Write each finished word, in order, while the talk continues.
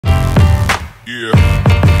Yeah.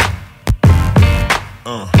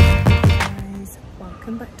 Guys,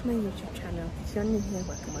 welcome back to my YouTube channel. If you're new here,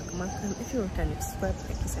 welcome. If you're returning subscribe,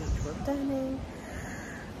 thank you so much for returning.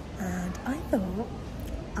 And I thought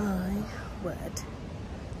I would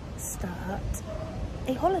start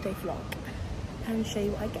a holiday vlog and show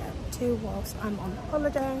you what I get up to whilst I'm on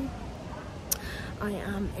holiday. I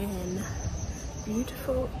am in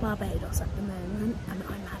beautiful Barbados at the moment, and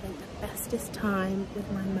I'm having the bestest time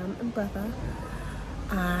with my mum and brother.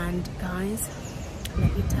 And guys,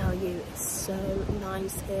 let me tell you, it's so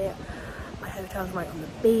nice here. My hotel's right on the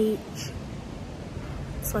beach.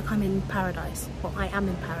 It's like I'm in paradise. Well, I am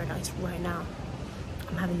in paradise right now.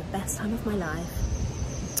 I'm having the best time of my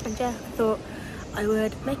life. And yeah, I thought I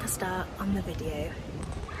would make a start on the video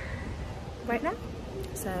right now.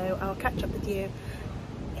 So I'll catch up with you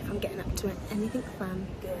if I'm getting up to anything fun.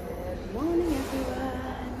 Good morning, everyone.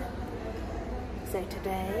 So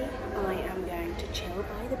today I am going to chill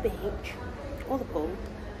by the beach or the pool,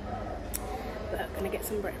 but I'm gonna get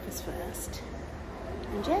some breakfast first.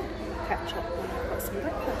 And yeah, catch up when I've got some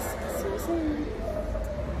breakfast. See you soon.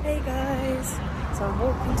 Hey guys, so I'm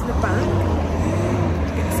walking to the bank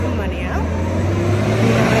to get some money out.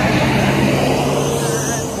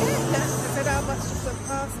 I said our bus just went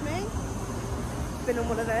past me. Been on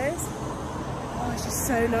one of those. Oh, it's just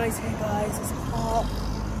so nice here, guys. It's hot.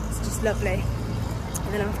 It's just lovely.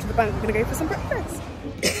 And then after the bank, we're gonna go for some breakfast.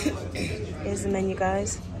 Here's the menu,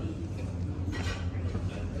 guys.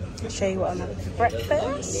 I'll show you what I'm having for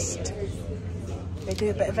breakfast. They do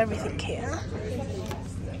a bit of everything here.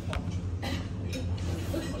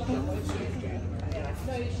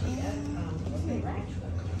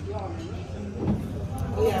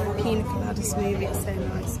 Yeah, pina colada smoothie, it's so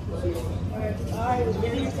nice.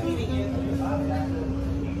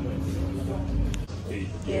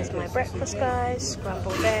 Here's my breakfast, guys.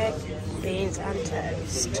 Scrambled egg, beans and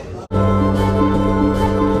toast.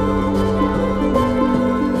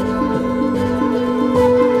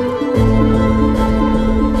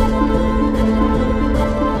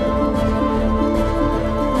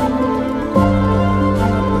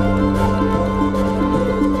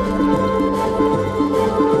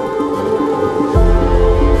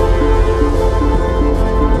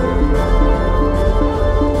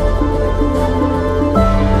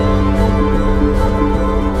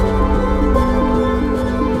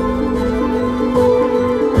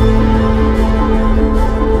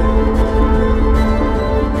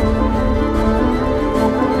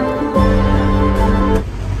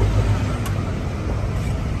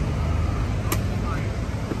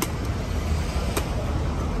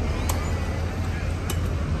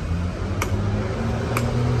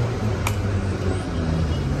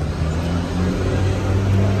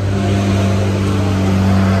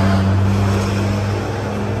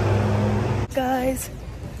 Guys,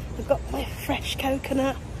 I've got my fresh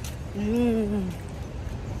coconut.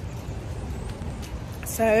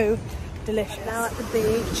 So delicious. Now at the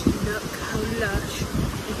beach, look how lush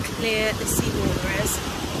and clear the seawater is.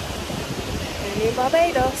 Only in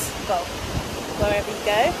Barbados, well, wherever you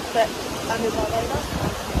go, but I'm in Barbados.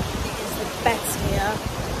 It is the best here.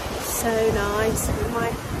 So nice. With my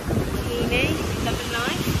bikini, loving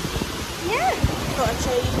life. Yeah, thought I'd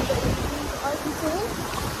show you a bit of the view that I can see.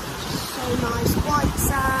 So nice, white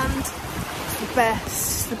sand.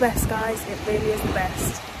 It's the best guys, it really is the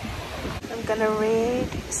best. I'm gonna read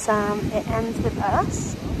It Ends With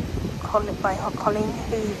Us, by Colin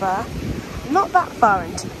Hoover. Not that far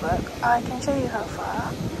into the book, I can show you how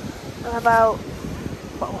far. I'm about,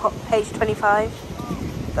 what, page 25,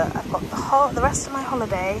 but I've got the rest of my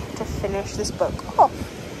holiday to finish this book off.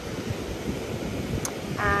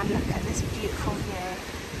 And look at this beautiful view.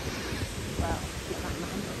 Well,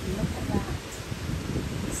 look at that.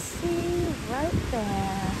 See, right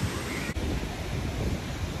there.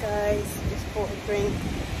 Guys, just bought a drink.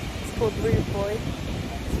 It's called Rude Boy.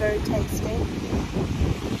 It's very tasty.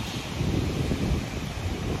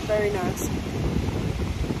 Very nice.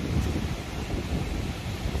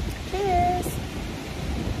 Cheers!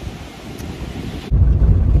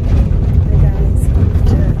 Hey guys, I'm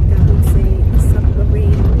going to go and see the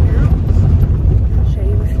submarine now. I'll show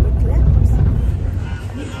you a few clips.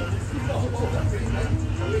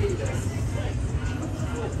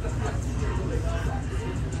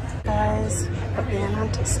 Guys, I've got the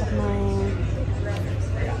Atlantic submarine.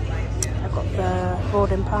 I've got the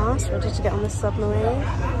boarding pass, ready to get on the submarine.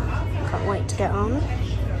 Can't wait to get on.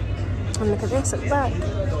 And look at this at the back.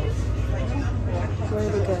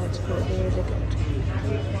 Really good, really good.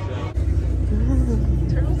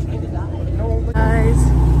 Guys,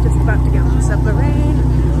 just about to get on the submarine.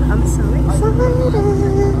 I'm so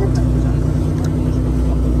excited.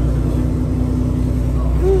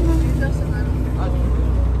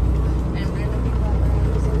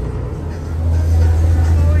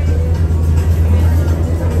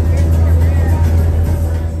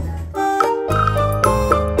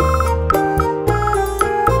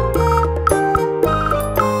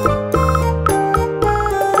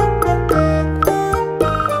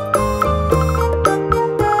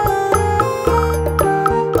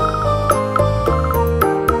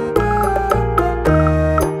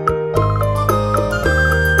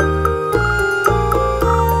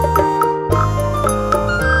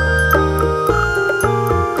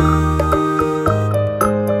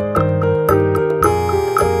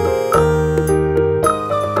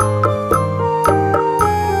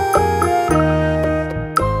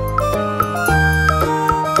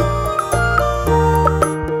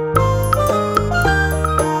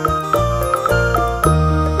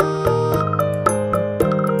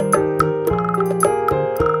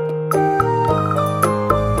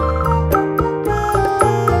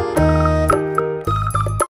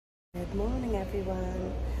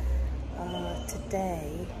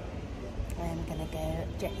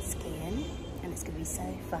 skiing, and it's going to be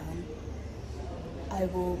so fun. I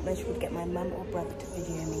will make sure to get my mum or brother to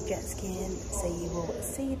video me jet skiing, so you will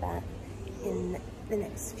see that in the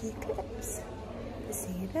next few clips.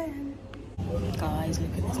 See you then. Guys,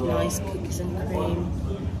 look at this nice cookies and cream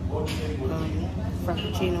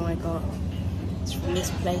frappuccino I got. It's from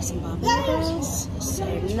this place in Barbados. It's so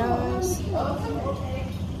nice.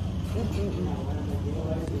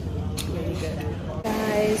 Really good.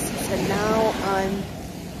 Guys, so now I'm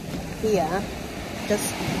here.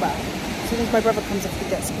 Just, well, as soon as my brother comes off the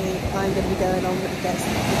jet ski, I'm going to be going on with the jet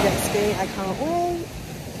ski. I can't wait.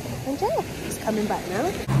 And yeah, he's coming back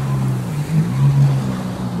now.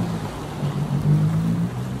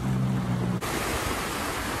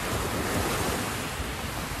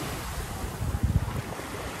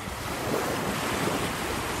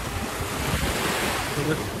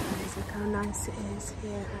 Look how nice it is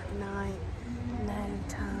here at night in the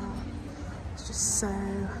hotel. It's just so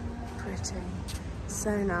pretty,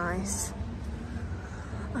 so nice.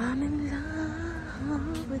 I'm in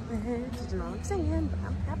love with it. I don't know what I'm singing, but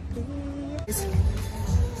I'm happy.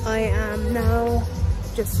 I am now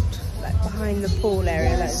just like behind the pool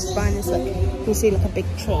area, like just behind this, like you can see like a big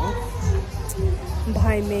tree. And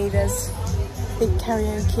behind me there's big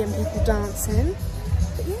karaoke and people dancing.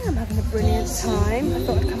 But yeah, I'm having a brilliant time. I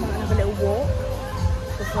thought I'd come out and have a little walk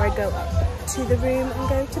before I go up to the room and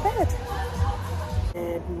go to bed.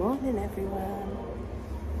 Good morning everyone.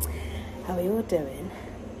 How are you all doing?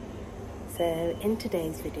 So in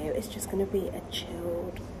today's video, it's just going to be a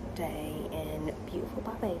chilled day in beautiful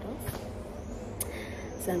Barbados.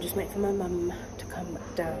 So I'm just waiting for my mum to come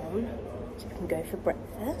down so we can go for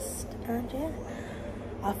breakfast, and yeah,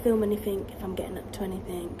 I'll film anything if I'm getting up to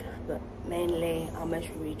anything, but mainly I'll most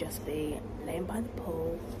probably just be laying by the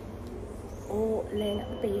pool or laying at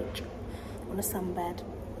the beach on a sunbed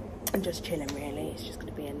and just chilling really. It's just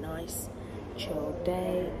going to be a nice chilled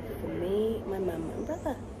day for me, my mum and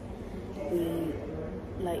brother. We,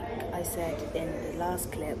 like I said in the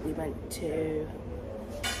last clip, we went to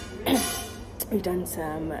we've done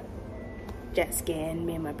some jet skiing,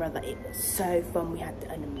 me and my brother. It was so fun. We had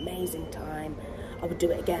an amazing time. I would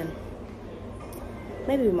do it again.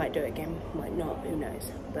 Maybe we might do it again, might not, who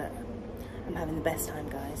knows, but I'm having the best time,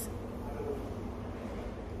 guys.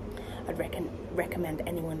 I'd recommend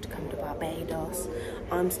anyone to come to Barbados.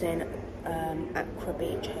 I'm staying at Aqua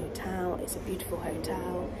Beach Hotel. It's a beautiful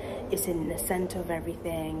hotel. It's in the centre of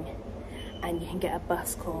everything, and you can get a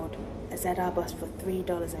bus called a ZR bus for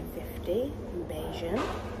 $3.50 in Bajan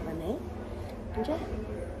money. And yeah,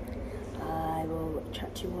 I will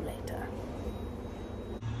chat to you all later.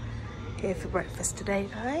 Here for breakfast today,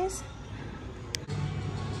 guys.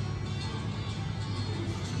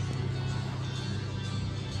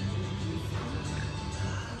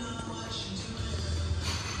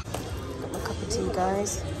 Got my cup of tea,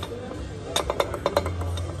 guys.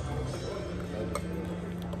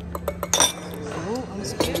 Oh, I'm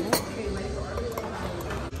spilling it.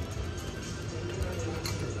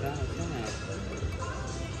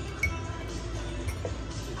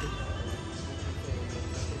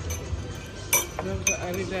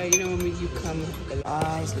 You know when you come.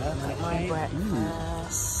 Guys, look at my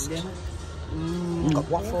breakfast. Got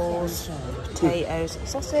waffles, potatoes,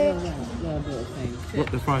 sausage. What,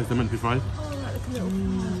 the fries? They're meant to be fried? Oh, like a little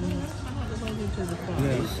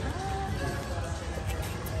Yes.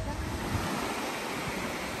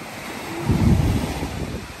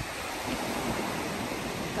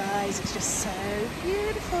 Guys, it's just so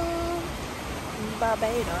beautiful. In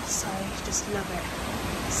Barbados, I just love it.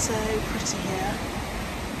 So pretty here.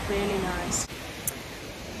 Really nice.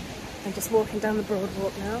 I'm just walking down the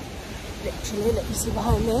boardwalk now. Literally, let me see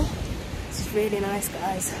behind me. This is really nice,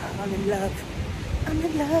 guys. I'm in love. I'm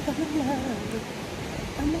in love, I'm in love.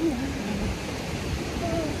 I'm in love.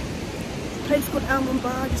 Oh. A place called Almond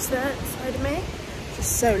Bar just there beside of me.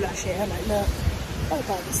 Just so lush here. Like, look. Right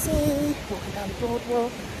by the sea, walking down the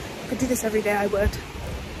boardwalk. If I could do this every day, I would.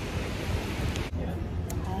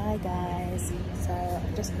 Hi guys. So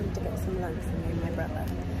I just come to get some lunch from me and my brother.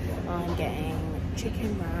 I'm getting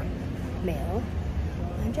chicken wrap meal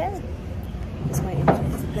and jelly. Just waiting for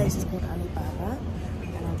it. The place is called Alibaba,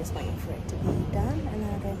 and I'm just waiting for it to be done, and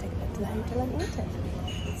then I'm going to take it back to the hotel and eat it.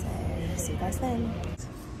 So see you guys then.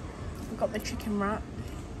 I've got the chicken wrap.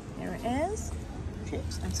 Here it is.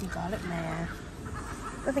 Chips and some garlic mayo.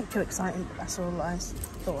 Nothing too exciting, but that's all I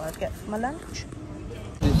thought I'd get for my lunch.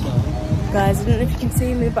 Guys, I don't know if you can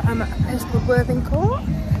see me, but I'm at a place called Worthing Court.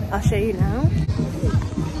 I'll show you now.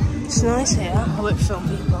 It's nice here. I won't film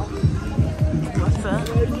people. My foot.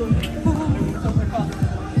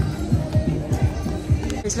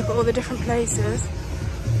 Just look at all the different places.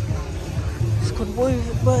 called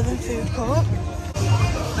Worthing Food Court.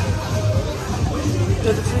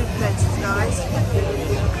 They're the food places, guys.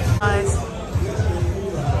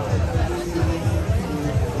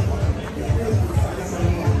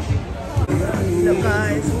 Look,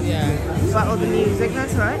 guys. Yeah. About all the music,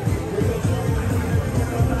 that's right.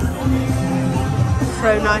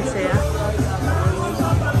 So nice here.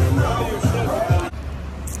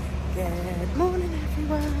 Good morning,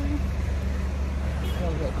 everyone.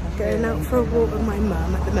 Going out for a walk with my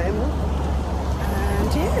mum at the moment.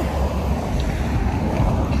 And yeah,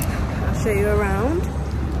 I'll show you around.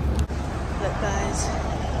 Look, guys.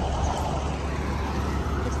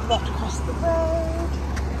 Just about to cross the road.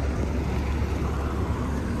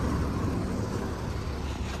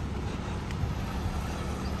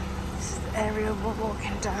 Area we're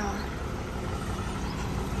walking down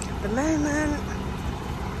at the moment.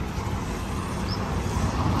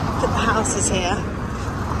 Look at the houses here.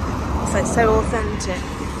 It's like so authentic.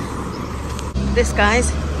 This,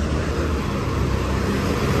 guys,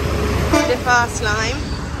 the fast line.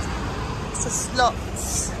 It's a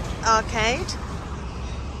slots arcade.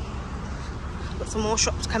 Got some more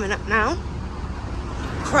shops coming up now.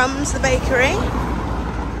 Crumbs, the bakery.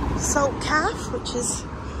 Salt Cafe, which is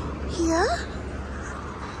here.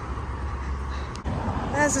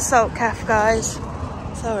 There's a Salt Cafe, guys.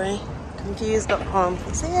 Sorry, confused.com. Can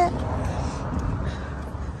you see it?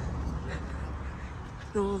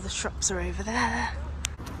 And all the shops are over there.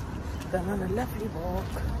 Going on a lovely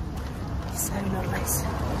walk. So nice.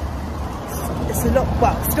 It's a lot,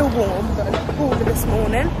 well, still warm, but a lot cooler this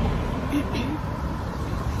morning.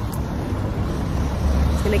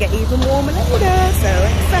 It's gonna get even warmer later. So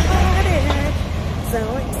excited.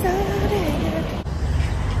 So excited.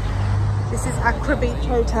 This is Accra Beach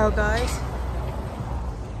Hotel, guys.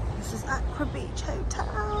 This is Accra Beach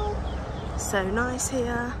Hotel. So nice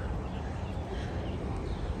here.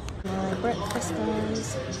 My breakfast,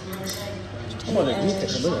 guys.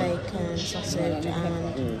 Potatoes, bacon, sausage,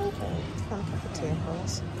 and one cup of tea, of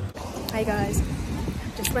course. Hey guys,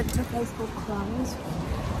 just went to a place called Crumbs,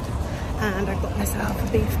 and I got myself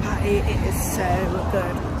a beef patty. It is so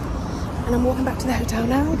good. And I'm walking back to the hotel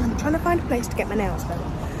now. I'm trying to find a place to get my nails done,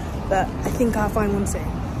 but I think I'll find one soon.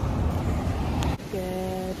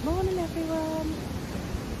 Good morning, everyone.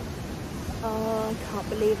 Oh, I can't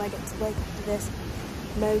believe I get to wake up to this.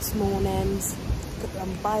 Most mornings,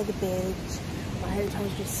 I'm by the beach. My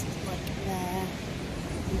hotel's just like there.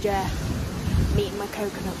 And yeah, I'm eating my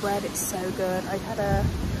coconut bread. It's so good. I had a,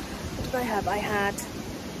 what did I have? I had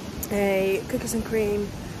a cookies and cream,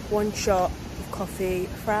 one shot coffee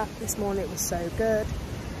frap this morning. It was so good.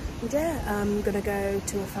 And yeah, I'm gonna go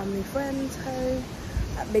to a family friend's home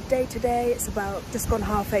at midday today. It's about just gone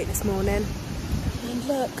 8:30 this morning, and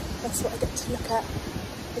look, that's what I get to look at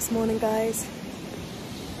this morning, guys.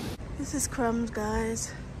 This is Crumbs,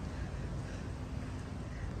 guys,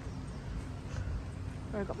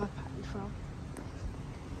 where I got my patty from.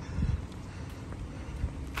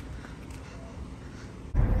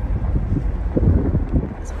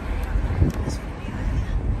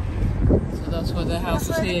 That's what the house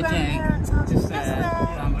is here, Jane. Just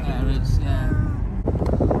grandparents, yeah.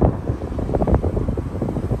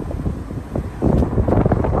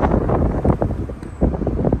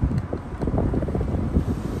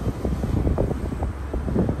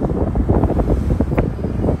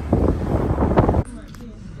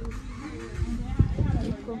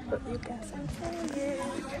 Put your gas in for you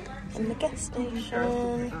in the gas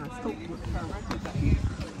station.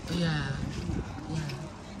 Yeah.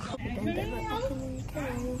 Don't get that back in the UK.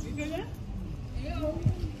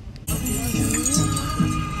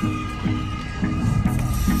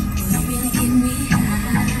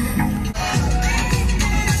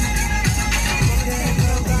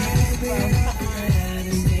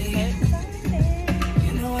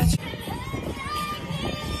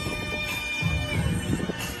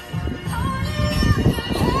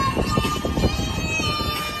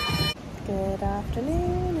 Good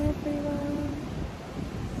afternoon, everyone.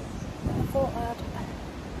 I thought I'd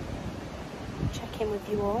check in with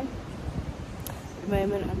you all. At the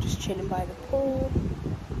moment, I'm just chilling by the pool.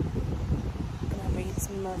 I'm gonna read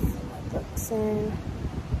some of my books soon.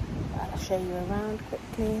 I'll show you around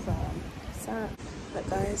quickly. Look,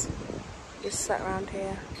 guys, just sat around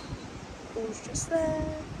here. Pool's just there.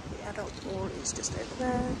 The adult pool is just over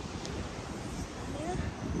there. Yeah,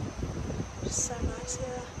 just so nice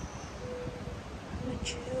here. A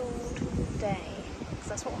chilled day, because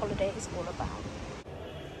that's what holiday is all about.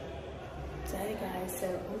 So hey guys, so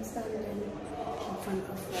I'm standing in front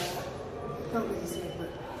of the, can't really see it,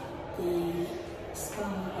 but the spa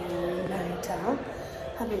in the hotel.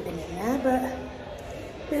 Haven't been in there, but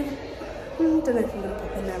yeah, don't know if I'm gonna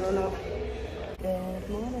pop in there or not. Good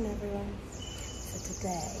morning, everyone. So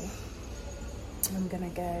today I'm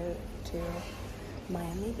gonna go to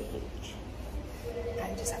Miami Beach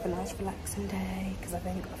and just have a nice relaxing day because I've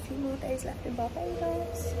only got a few more days left in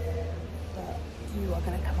Barbados. But you are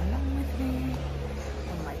gonna come along with me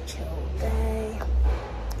on my chill day.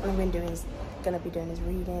 All I'm gonna be doing is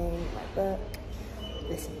reading my book,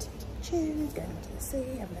 listening to tunes, going to the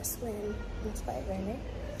sea, having a swim. That's about it really.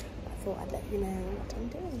 I thought I'd let you know what I'm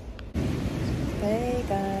doing. Hey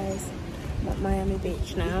guys, I'm at Miami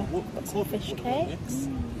Beach now. Got some fish cakes,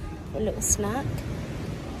 a little snack.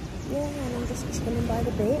 Yeah, and I'm just chilling by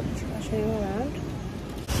the beach. I'll show you around.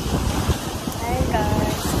 Hey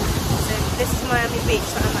guys, so this is Miami Beach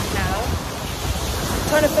that I'm at now. I'm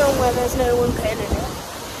trying to film where there's no one putting in it.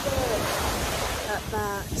 At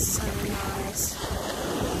that, so nice.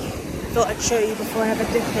 Thought I'd show you before I have a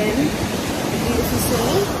dip in. The beautiful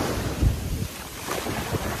sea.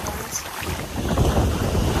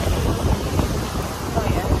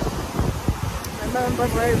 Mum and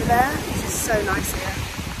brother over there. This is so nice here.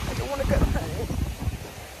 I don't want to go home.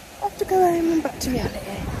 I have to go home and back to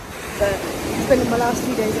reality. But spending my last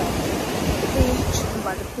few days out at the beach and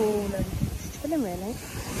by the pool and just chilling really.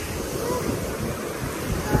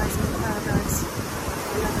 Guys, it's paradise.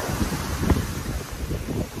 I love it.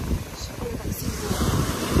 Just feeling like season.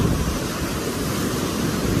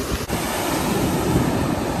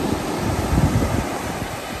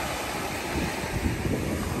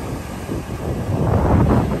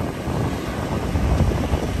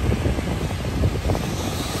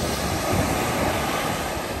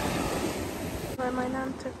 My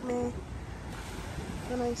nan took me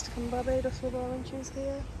when I used to come to Barbados with her when she was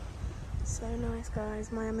here. So nice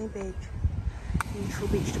guys, Miami Beach. Beautiful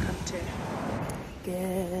beach to come to.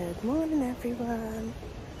 Good morning everyone.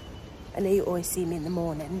 I know you always see me in the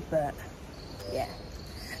morning, but yeah.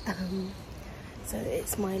 So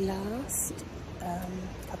it's my last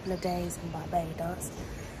couple of days in Barbados.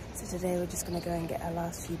 So today we're just gonna go and get our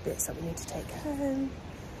last few bits that we need to take home.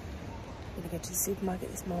 I'm gonna go to the supermarket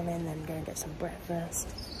this morning, then go and get some breakfast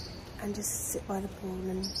and just sit by the pool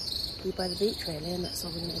and be by the beach really, and that's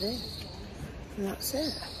all we're gonna do. And that's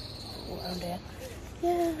it. Walk around here.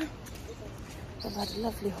 Yeah. I've had a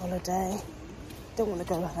lovely holiday. Don't want to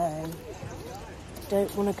go home.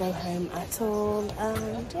 Don't want to go home at all.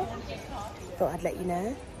 And yeah, thought I'd let you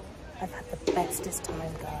know. I've had the bestest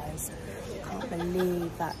time, guys. Can't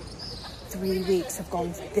believe that 3 weeks have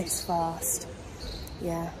gone this fast.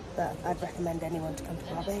 Yeah, but I'd recommend anyone to come to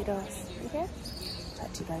Barbados. Okay?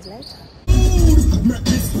 Talk to you guys later.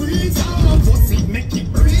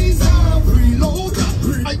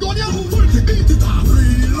 I got you. Beat it up.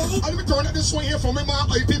 Reload. I'm turn it this way here for me, my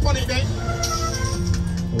eye people on it there.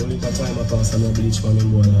 Only the time I pass on the beach for me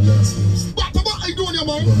more than last week. Back to back, I doing your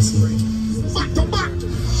man. Back to back.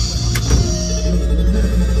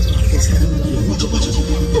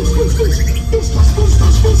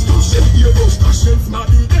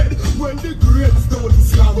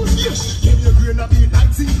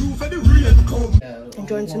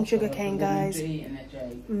 Enjoying some sugar cane, guys.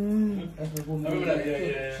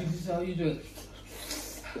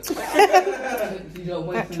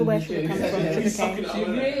 Actual where sugar comes from, sugar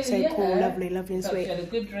cane. So cool, lovely, lovely and sweet. Had a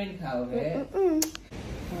good drink out of it.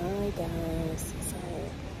 Hi guys, so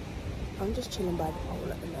I'm just chilling by the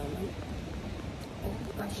pool at the moment.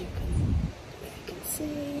 As you can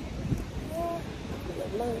see, yeah, a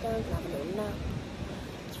little low down, have a little nap.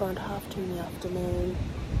 It's around 2:30 in the afternoon.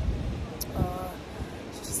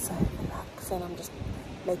 It's just so relaxing. I'm just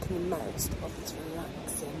making the most of this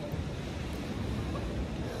relaxing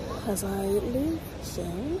as I leave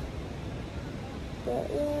soon. But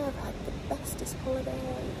yeah, I've had the bestest holiday.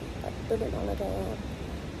 A brilliant holiday.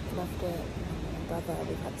 Loved it. My brother,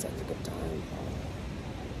 we've had such a good time.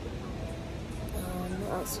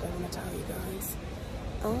 What else do I want to tell you guys?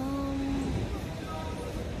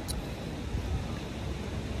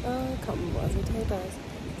 I can't remember what I was going to tell you guys,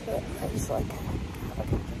 but I just like have a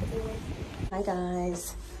picture with you. Hi guys,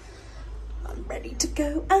 I'm ready to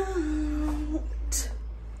go out.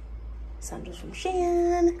 Sandals from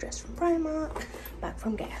Shein, dress from Primark, back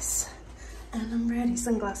from Guess, and I'm ready.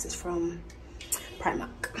 Sunglasses from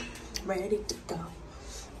Primark, ready to go.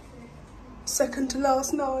 Second to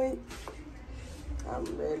last night. I'm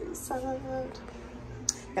really sad.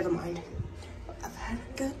 Never mind. I've had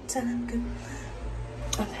a good time,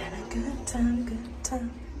 I've had a good time.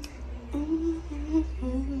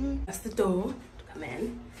 That's the door to come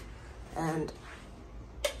in. And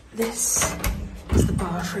this is the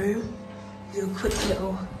bathroom. Do a quick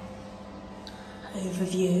little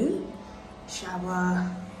overview. Shower,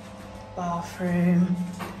 bathroom.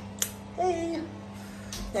 Hey.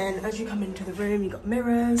 Then as you come into the room, you've got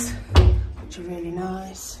mirrors, which are really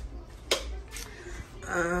nice.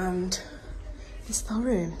 And this is the whole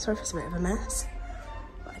room. Sorry if it's a bit of a mess,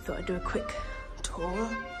 but I thought I'd do a quick tour.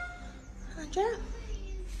 And yeah,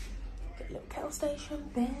 got a little kettle station,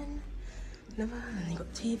 bin, another, and you've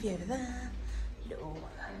got TV over there, little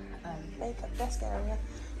makeup desk area,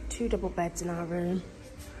 2 double beds in our room,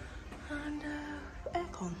 and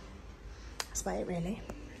aircon. That's about it really.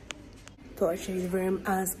 Thought I'd show you the room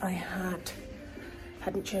as I hadn't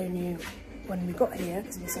shown you when we got here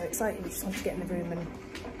because we were so excited. We just wanted to get in the room and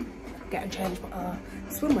get and change, put our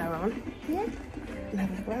swimwear on. Yeah, and have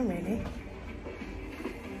a look around really.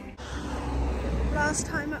 Last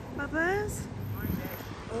time at Bubba's.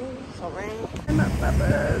 Oh, sorry. I'm at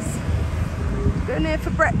Bubba's. Going here for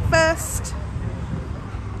breakfast.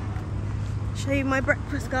 Show you my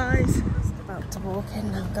breakfast, guys. Just about to walk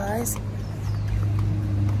in now, guys.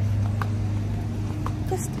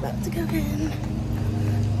 Just about to go in.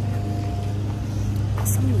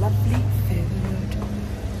 Some lovely food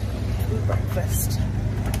for breakfast.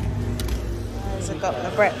 Guys, I've got my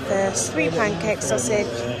breakfast, 3 pancakes,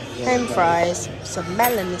 sausage, home fries, some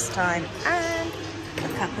melon this time, and a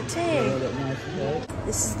cup of tea.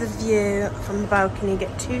 This is the view from the balcony. You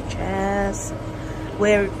get 2 chairs.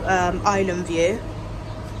 We're island view.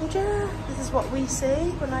 And yeah, this is what we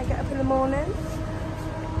see when I get up in the morning.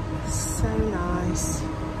 So nice.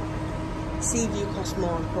 Sea view costs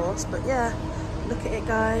more, of course, but yeah, look at it,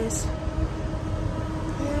 guys.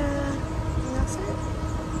 Yeah, and that's it.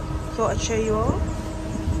 Thought I'd show you all.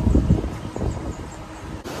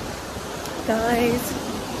 Guys,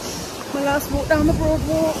 my last walk down the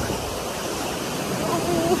boardwalk.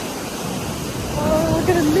 Oh, I'm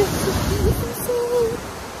gonna miss this so.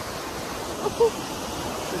 Oh,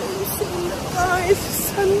 look, guys,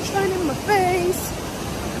 sunshine in my face.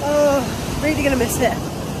 Oh, really gonna miss it.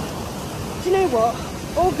 Do you know what?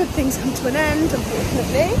 All good things come to an end,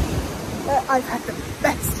 unfortunately. But I've had the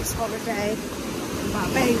bestest holiday in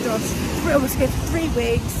Barbados. We almost here for 3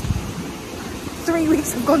 weeks. 3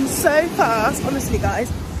 weeks have gone so fast, honestly, guys.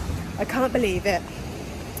 I can't believe it.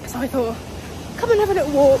 So I thought, come and have a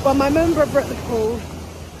little walk while my mum and brother are at the pool.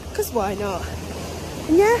 Because why not?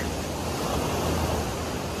 And yeah,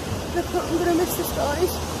 look what I'm gonna miss this,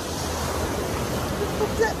 guys.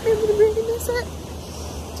 Exactly, I'm gonna really miss it.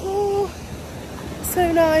 Oh,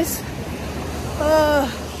 so nice. Oh,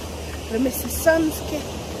 I'm gonna miss the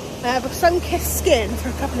sun-kissed skin for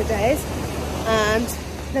a couple of days, and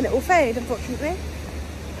then it will fade, unfortunately.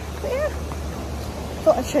 But yeah,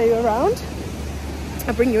 thought I'd show you around.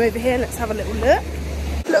 I'll bring you over here. Let's have a little look.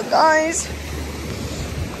 Look, guys.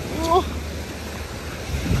 Oh.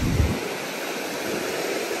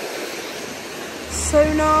 So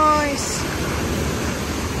nice.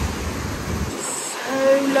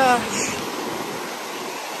 So lush.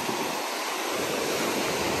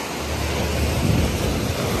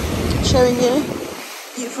 Showing you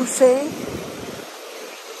beautiful sea.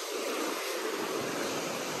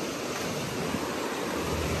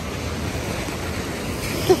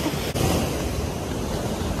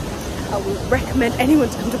 I would recommend anyone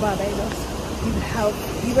to come to Barbados.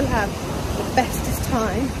 You will have the bestest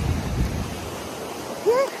time.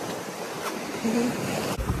 Yeah.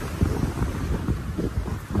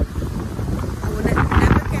 I will never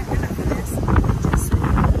get enough of this. Just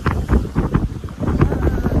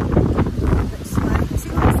looks like, see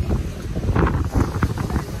what I see?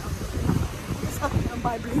 It's up and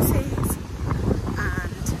by blue seas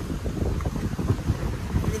and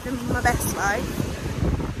living my best life.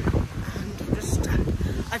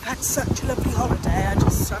 I've had such a lovely holiday. I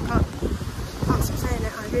can't stop saying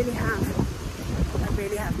it. I really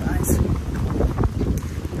have, guys.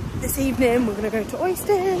 This evening we're going to go to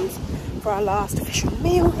Oysters for our last official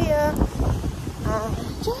meal here. And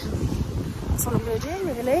yeah, that's what I'm going to do,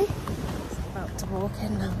 really. About to walk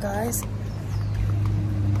in now, guys.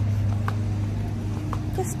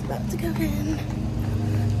 Just about to go in.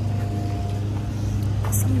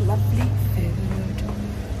 Some lovely food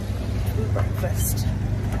for breakfast.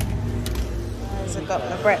 I've got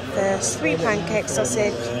my breakfast, 3 pancakes,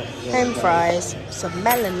 sausage, home fries, some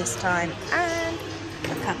melon this time, and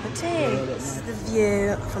a cup of tea. This is the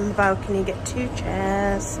view from the balcony. You get 2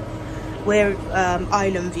 chairs. We're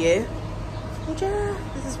island view. And yeah,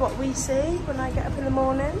 this is what we see when I get up in the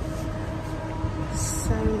morning.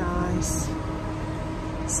 So nice.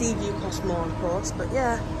 Sea view costs more, of course, but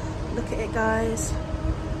yeah, look at it, guys.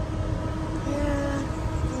 Yeah,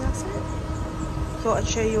 and that's it. Thought I'd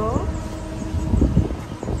show you all.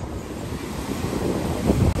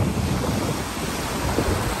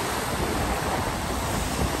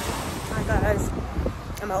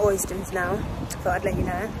 I'm at Oystons now. Thought I'd let you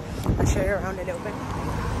know. I'll show you around a little bit.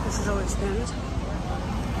 This is Oystons.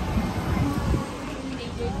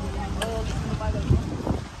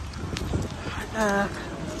 Look,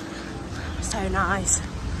 so nice.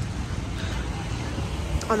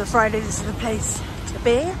 On the Friday, this is the place to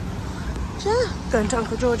be. Yeah, going to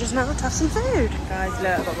Uncle George's now to have some food. Guys,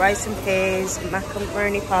 look, I've got rice and peas,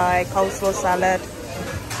 macaroni pie, coleslaw salad,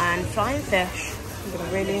 and flying fish. I'm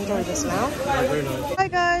gonna really enjoy this now. Hi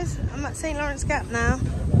guys, I'm at St. Lawrence Gap now.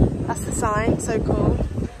 That's the sign, so cool.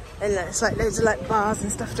 And look, it's like loads of like bars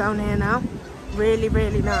and stuff down here now. Really,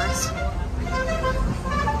 really nice.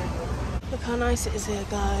 Look how nice it is here,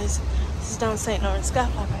 guys. This is down St. Lawrence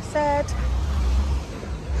Gap, like I said.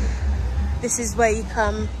 This is where you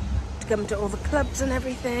come to all the clubs and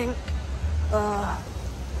everything.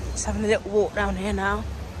 Just having a little walk down here now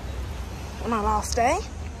on our last day.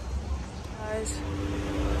 Guys,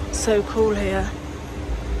 so cool here.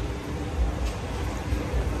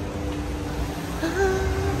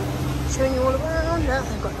 Showing you all around. Look,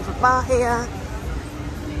 they've got another bar here.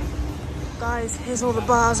 Guys, here's all the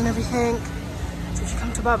bars and everything. So if you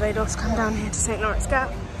come to Barbados, come down here to St. Lawrence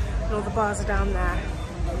Gap, and all the bars are down there.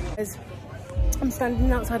 I'm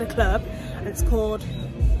standing outside a club, and it's called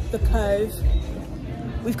The Cove.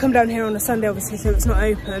 We've come down here on a Sunday, obviously, so it's not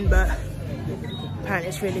open, but apparently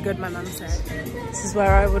it's really good, my mum said. This is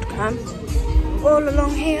where I would come. All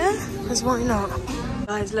along here, because why not?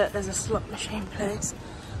 Guys, look, there's a slot machine place,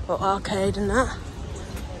 or arcade and that.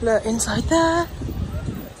 Look, inside there,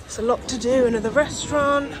 there's a lot to do, another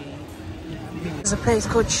restaurant. There's a place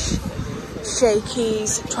called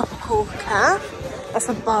Shakey's Tropical Cafe. That's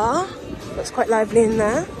a bar. Looks quite lively in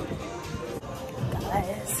there.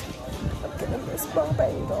 Guys, look at this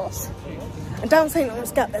Barbados. And down St.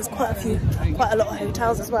 Lawrence Gap, there's quite a lot of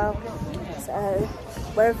hotels as well. So,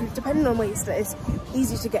 wherever, depending on where you stay, it's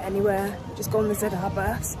easy to get anywhere. Just go on the ZR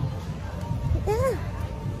bus. Yeah.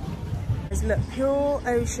 There's, look, pure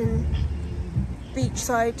ocean,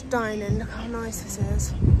 beachside dining. Look how nice this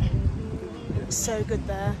is. It looks so good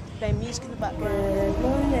there. Playing music in the background. Good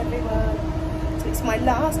morning, everyone. So it's my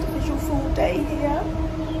last official full day here.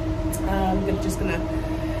 I'm just gonna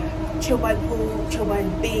chill by the pool, chill by the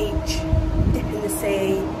beach, dip in the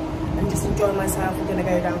sea, and just enjoy myself. We're gonna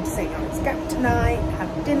go down to St. Lawrence Gap tonight,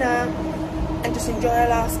 have dinner, and just enjoy our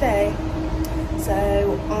last day.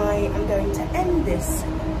 So I am going to end this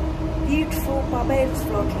beautiful Barbados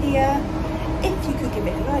vlog here. If you could give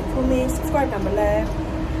it a like for me, subscribe down below,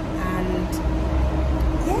 and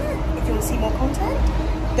yeah, if you want to see more content,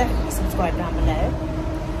 definitely subscribe down below,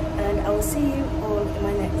 and I will see you all